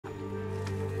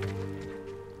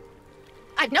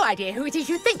I've no idea who it is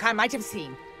you think I might have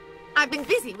seen. I've been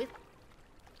busy with...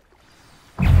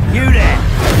 You there!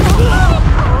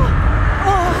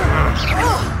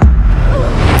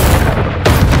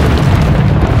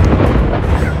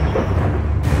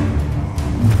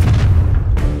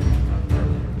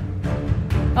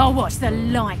 I'll watch the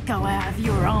light go out of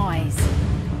your eyes.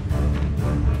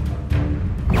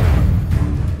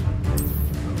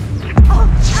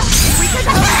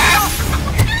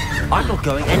 I'm not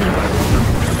going anywhere.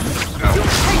 You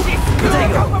take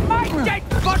this over my dead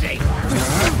body!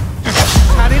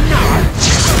 Had enough?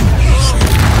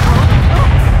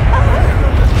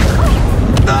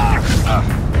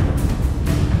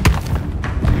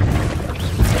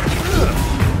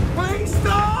 Please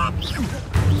stop!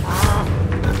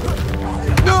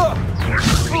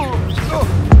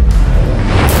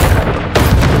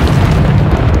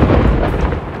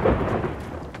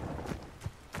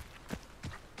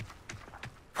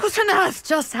 What on earth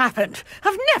just happened?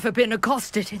 I've never been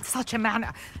accosted in such a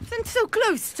manner, and so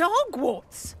close to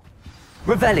Hogwarts.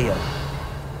 Revelio.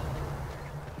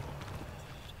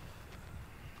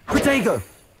 Protego.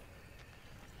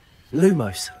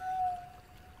 Lumos.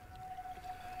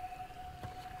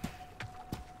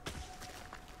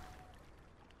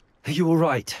 Are you all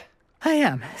right? I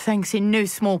am, thanks in no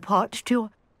small part to...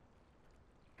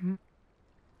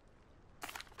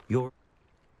 You're...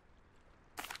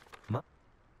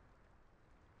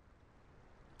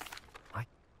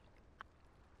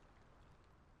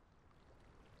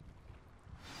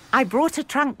 I brought a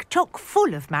trunk chock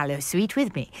full of mallow sweet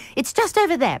with me. It's just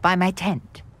over there by my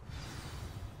tent.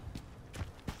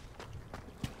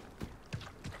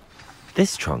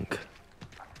 This trunk?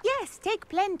 Yes, take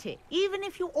plenty, even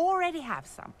if you already have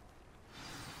some.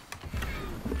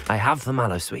 I have the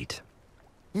mallow sweet.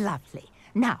 Lovely.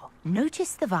 Now,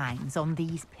 notice the vines on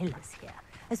these pillars here,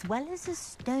 as well as a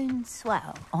stone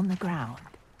swell on the ground.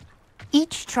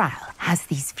 Each trial has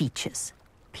these features.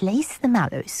 Place the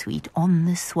mallow sweet on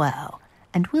the swell,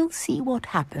 and we'll see what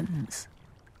happens.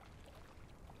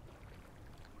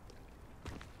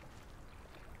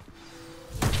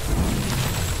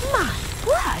 My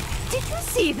word! Did you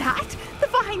see that? The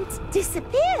vines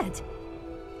disappeared.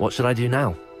 What should I do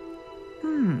now?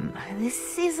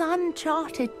 This is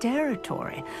uncharted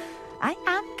territory. I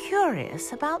am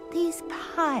curious about these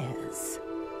pyres.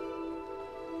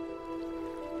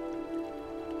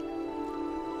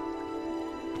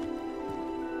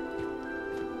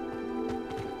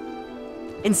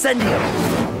 Incendio!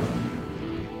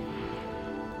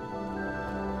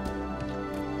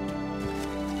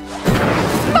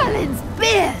 Merlin's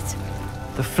beard!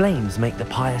 The flames make the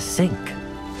pyre sink.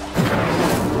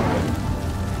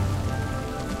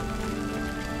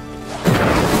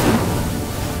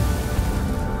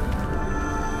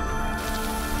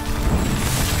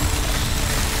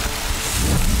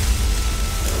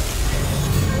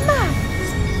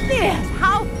 Merlin's beard!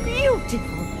 How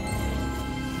beautiful!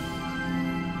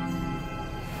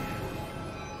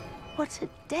 What a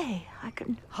day! I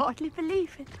can hardly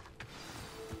believe it.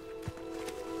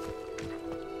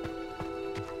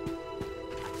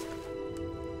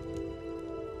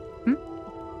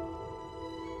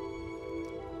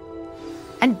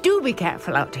 And do be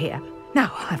careful out here.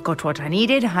 Now, I've got what I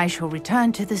needed. I shall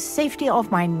return to the safety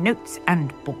of my notes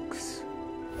and books.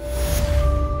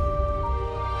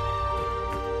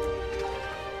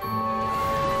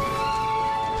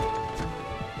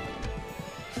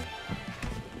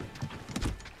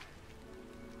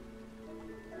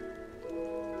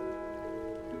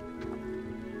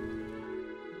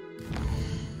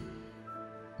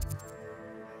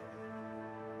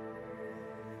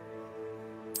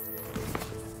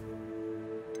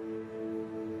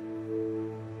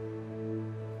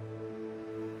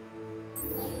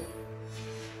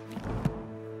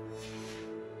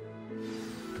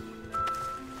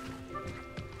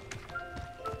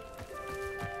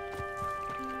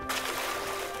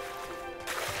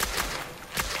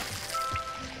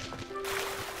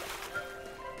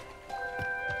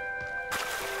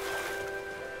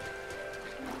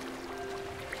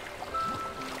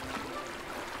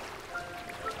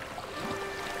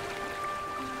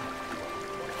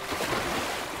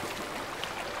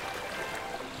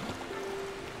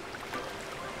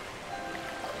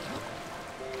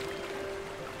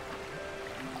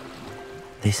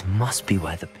 This must be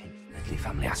where the Pinkley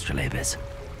family astrolabe is.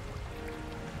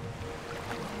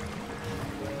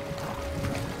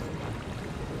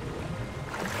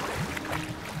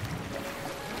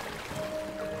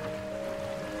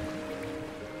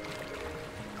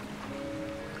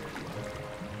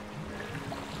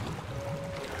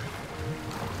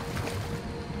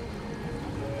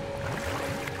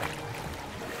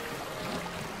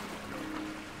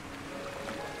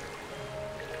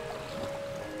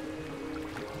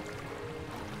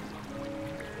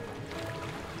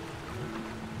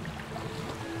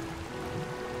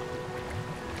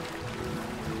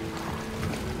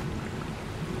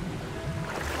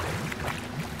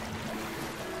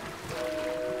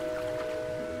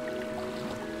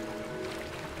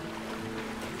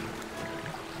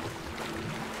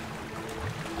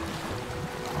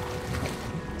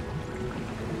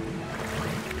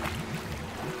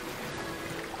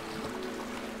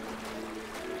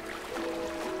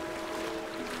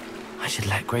 I should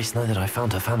let Grace know that I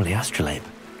found her family astrolabe.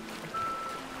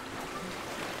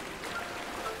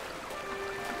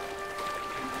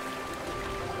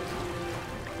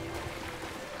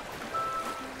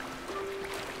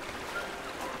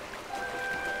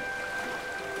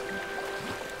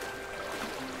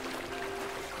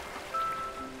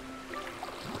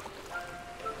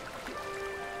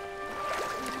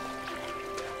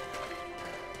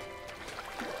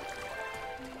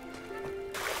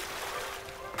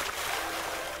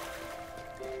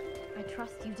 I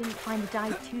trust you didn't find the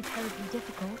dive too terribly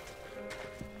difficult.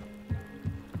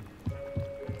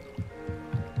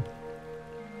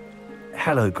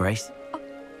 Hello, Grace.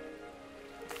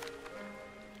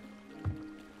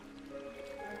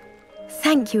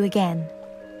 Thank you again.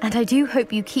 And I do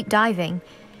hope you keep diving.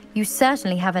 You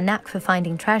certainly have a knack for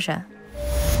finding treasure.